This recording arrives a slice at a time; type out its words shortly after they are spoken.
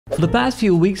For the past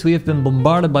few weeks, we have been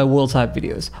bombarded by world hype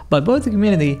videos, by both the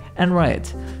community and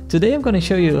Riot. Today I'm going to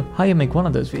show you how you make one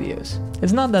of those videos.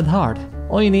 It's not that hard.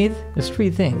 All you need is 3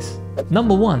 things.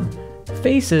 Number 1,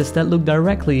 faces that look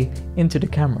directly into the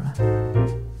camera.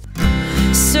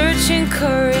 Searching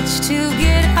courage to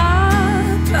get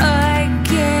up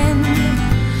again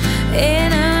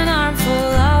in an armful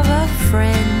of a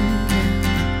friend.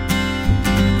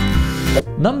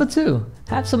 Number 2,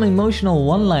 have some emotional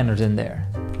one-liners in there.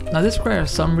 Now this requires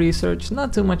some research,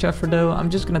 not too much effort though. I'm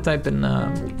just gonna type in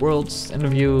Worlds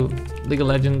Interview League of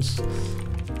Legends.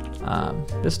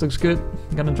 This looks good.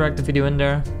 I'm gonna drag the video in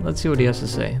there. Let's see what he has to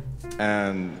say.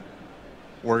 And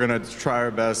we're gonna try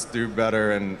our best, do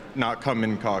better, and not come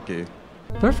in cocky.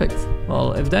 Perfect.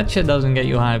 Well, if that shit doesn't get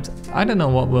you hyped, I don't know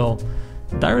what will.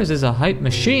 Darius is a hype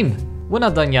machine. We're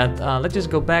not done yet. Let's just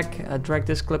go back, drag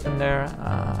this clip in there.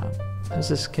 Who's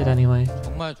this kid anyway?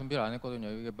 정말 준비를 안 했거든요.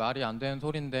 이게 말이 안 되는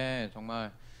소리인데 정말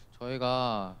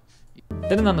저희가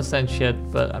Didn't understand shit,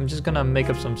 but I'm just gonna make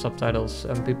up some subtitles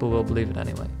and people will believe it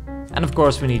anyway. And of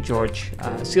course we need George,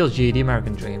 CLG, the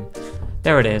American Dream.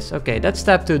 There it is. Okay, that's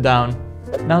step 2 down.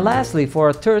 Now lastly, for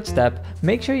our 3rd step,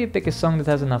 make sure you pick a song that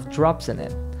has enough drops in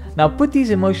it. Now put these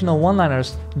emotional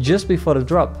one-liners just before the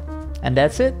drop. And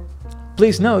that's it.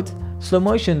 Please note, slow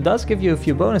motion does give you a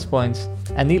few bonus points,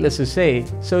 and needless to say,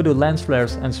 so do lens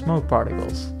flares and smoke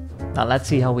particles. Now let's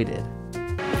see how we did.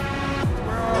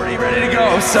 We're already ready to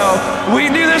go, so we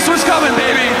knew this was coming,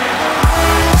 baby!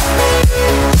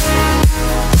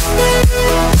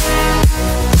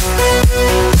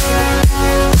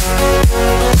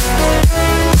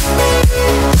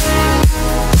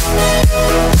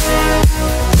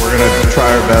 We're gonna try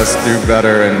our best, do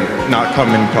better, and not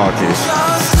come in cocky.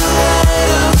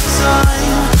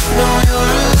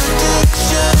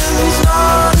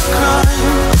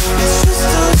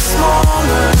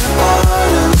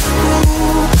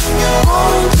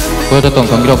 보여줬던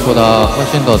경기력보다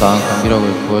훨씬 더 나은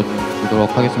경기력을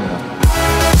보여주도록 하겠습니다.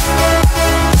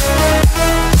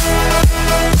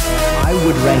 I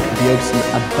would rank Birgersson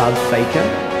above Faker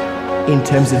in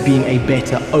terms of being a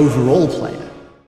better overall player.